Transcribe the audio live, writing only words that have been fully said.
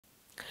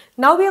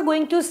Now we are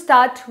going to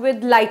start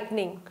with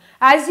lightning.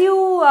 As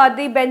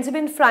the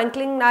Benjamin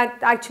Franklin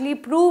actually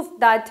proved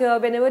that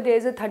whenever there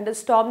is a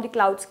thunderstorm, the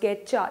clouds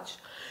get charged.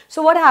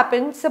 So what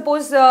happens?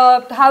 Suppose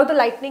how the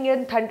lightning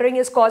and thundering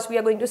is caused, we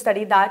are going to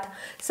study that.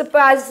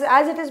 Suppose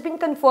as it has been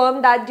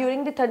confirmed that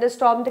during the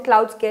thunderstorm, the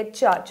clouds get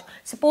charged.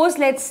 Suppose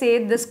let's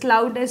say this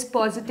cloud is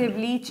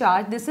positively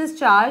charged. This is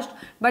charged,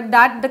 but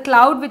that the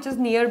cloud which is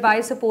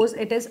nearby, suppose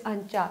it is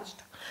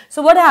uncharged.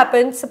 So what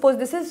happens? Suppose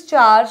this is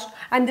charged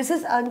and this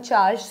is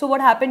uncharged. So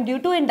what happened? Due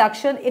to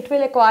induction, it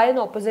will acquire an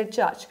opposite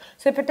charge.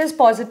 So if it is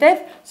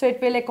positive, so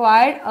it will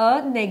acquire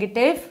a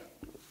negative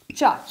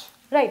charge.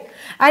 Right.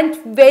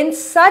 And when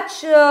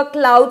such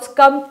clouds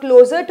come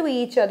closer to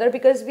each other,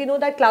 because we know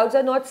that clouds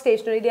are not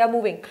stationary, they are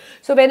moving.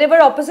 So whenever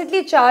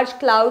oppositely charged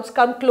clouds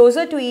come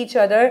closer to each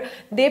other,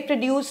 they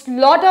produce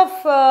lot of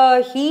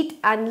heat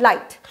and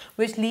light,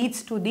 which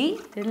leads to the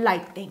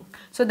lightning.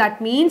 So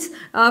that means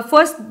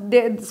first,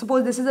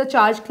 suppose this is a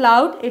charged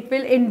cloud, it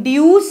will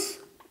induce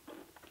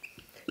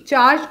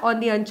charge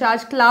on the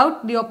uncharged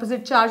cloud, the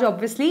opposite charge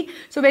obviously.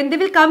 So when they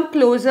will come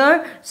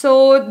closer,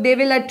 so they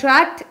will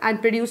attract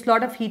and produce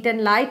lot of heat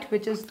and light,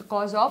 which is the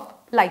cause of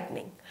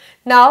lightning.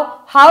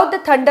 Now how the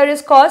thunder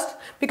is caused?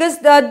 Because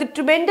the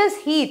tremendous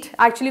heat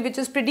actually which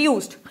is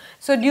produced,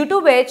 so due to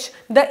which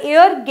the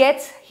air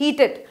gets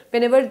heated.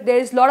 Whenever there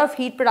is lot of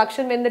heat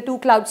production when the two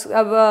clouds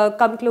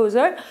come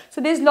closer, so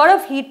there is lot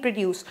of heat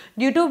produced,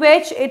 due to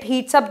which it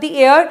heats up the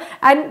air,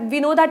 and we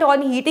know that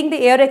on heating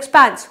the air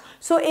expands.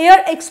 So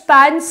air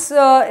expands,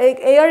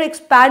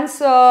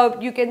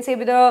 you can say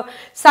with a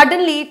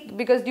suddenly,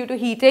 because due to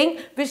heating,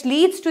 which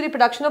leads to the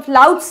production of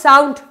loud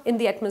sound in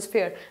the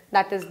atmosphere.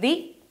 That is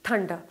the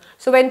thunder.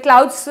 So when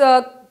clouds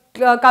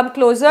come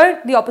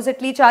closer, the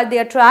oppositely charged, they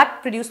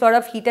attract, produce lot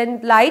of heat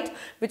and light,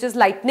 which is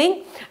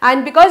lightning.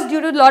 And because due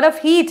to lot of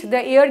heat,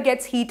 the air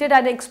gets heated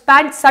and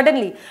expands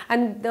suddenly,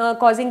 and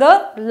causing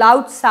a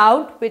loud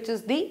sound, which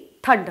is the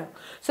thunder.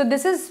 So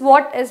this is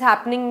what is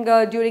happening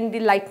during the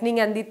lightning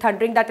and the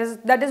thundering. That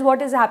is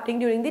what is happening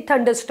during the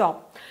thunderstorm.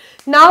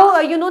 Now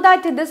you know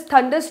that this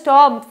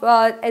thunderstorm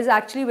is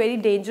actually very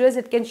dangerous.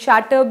 It can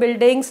shatter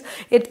buildings.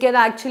 It can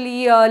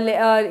actually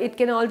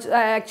also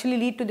actually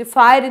lead to the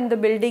fire in the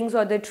buildings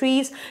or the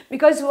trees.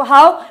 Because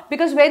how?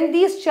 Because when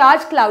these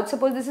charged clouds,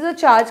 suppose this is a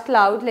charged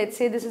cloud, let's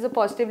say this is a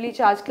positively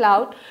charged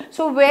cloud.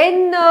 So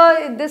when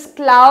this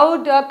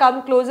cloud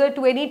come closer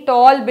to any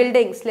tall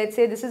buildings, let's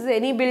say this is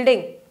any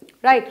building,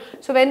 right?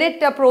 So when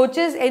it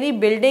approaches any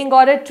building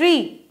or a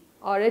tree,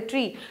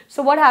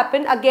 so what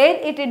happened? Again,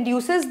 it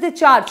induces the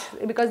charge,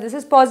 because this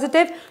is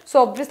positive,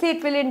 so obviously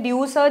it will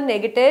induce a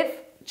negative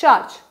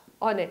charge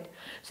on it.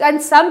 So,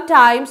 and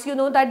sometimes you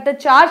know that the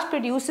charge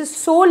produces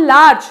so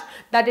large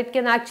that it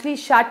can actually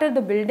shatter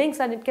the buildings,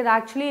 and it can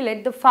actually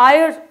let the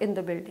fire in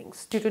the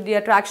buildings due to the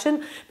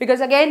attraction. Because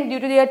again, due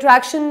to the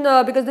attraction,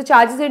 because the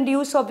charge is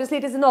induced, so obviously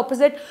it is in the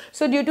opposite.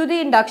 So due to the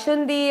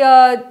induction,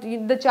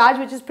 the charge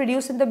which is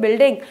produced in the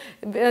building,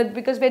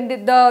 because when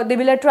they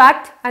will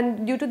attract,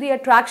 and due to the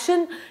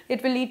attraction,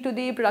 it will lead to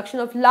the production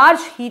of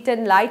large heat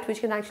and light,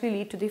 which can actually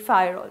lead to the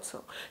fire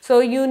also. So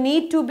you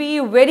need to be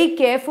very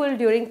careful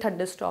during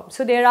thunderstorms.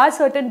 So there are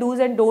certain do's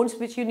and don'ts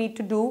which you need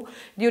to do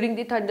during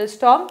the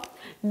thunderstorm.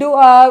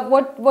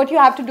 What you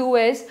have to do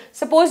is,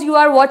 suppose you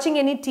are watching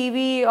any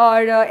TV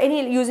or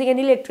using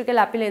any electrical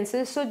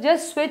appliances, so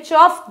just switch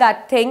off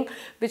that thing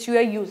which you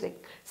are using.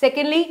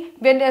 Secondly,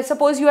 when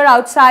suppose you are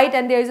outside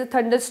and there is a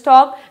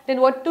thunderstorm, then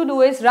what to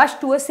do is rush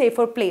to a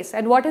safer place.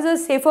 And what is a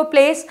safer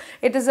place?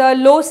 It is a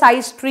low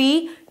size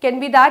tree, can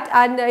be that,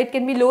 and it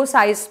can be low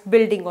size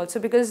building also,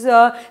 because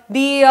the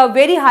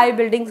very high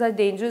buildings are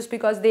dangerous,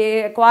 because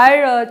they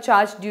acquire a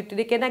charge due to,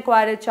 they can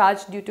acquire a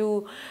charge due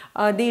to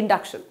the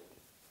induction.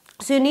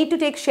 So you need to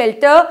take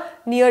shelter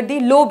near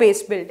the low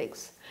base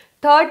buildings.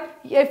 Third,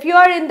 if you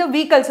are in the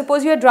vehicle,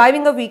 suppose you are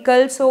driving a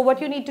vehicle, so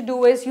what you need to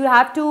do is you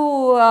have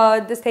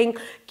to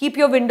keep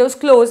your windows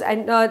closed,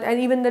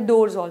 and even the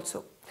doors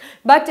also.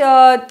 But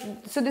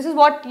so this is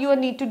what you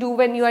need to do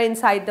when you are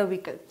inside the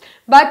vehicle.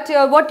 But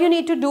what you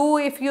need to do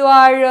if you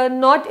are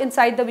not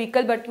inside the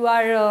vehicle, but you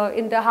are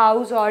in the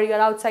house or you are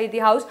outside the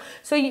house,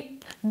 so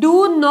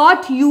do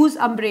not use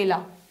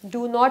umbrella.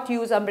 Do not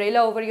use umbrella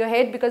over your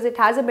head, because it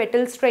has a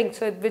metal string,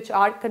 so which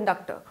are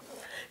conductor.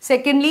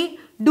 Secondly,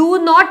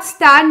 do not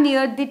stand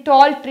near the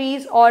tall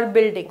trees or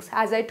buildings,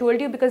 as I told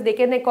you, because they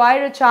can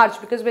acquire a charge,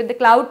 because when the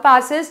cloud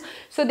passes,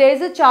 so there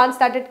is a chance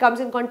that it comes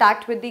in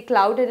contact with the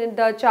cloud, and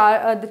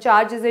the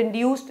charge is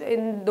induced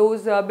in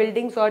those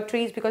buildings or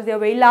trees, because they are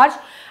very large,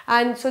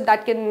 and so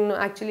that can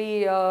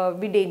actually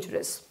be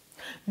dangerous.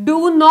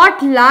 Do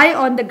not lie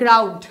on the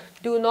ground.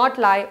 Do not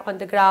lie on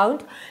the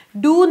ground.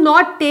 Do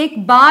not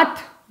take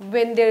bath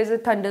when there is a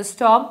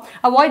thunderstorm.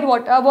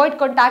 Avoid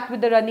contact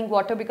with the running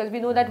water, because we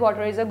know that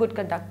water is a good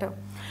conductor.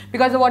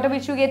 Because the water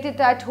which you get it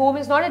at home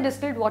is not a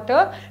distilled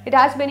water, it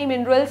has many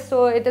minerals,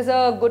 so it is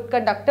a good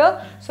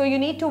conductor. So you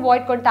need to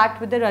avoid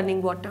contact with the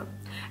running water.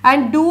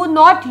 And do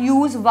not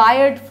use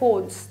wired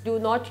phones. Do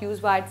not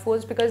use wired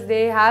phones because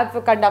they have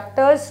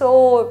conductors,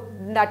 so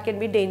that can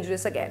be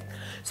dangerous again.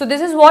 So this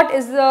is what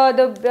is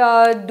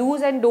the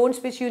do's and don'ts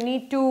which you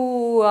need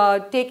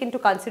to take into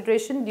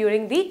consideration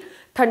during the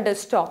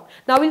thunderstorm.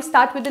 Now we'll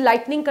start with the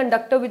lightning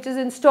conductor, which is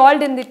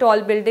installed in the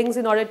tall buildings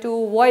in order to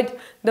avoid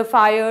the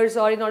fires,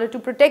 or in order to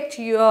protect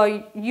you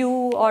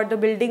or the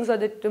buildings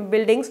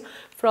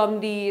from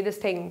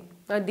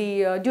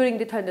during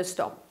the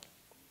thunderstorm.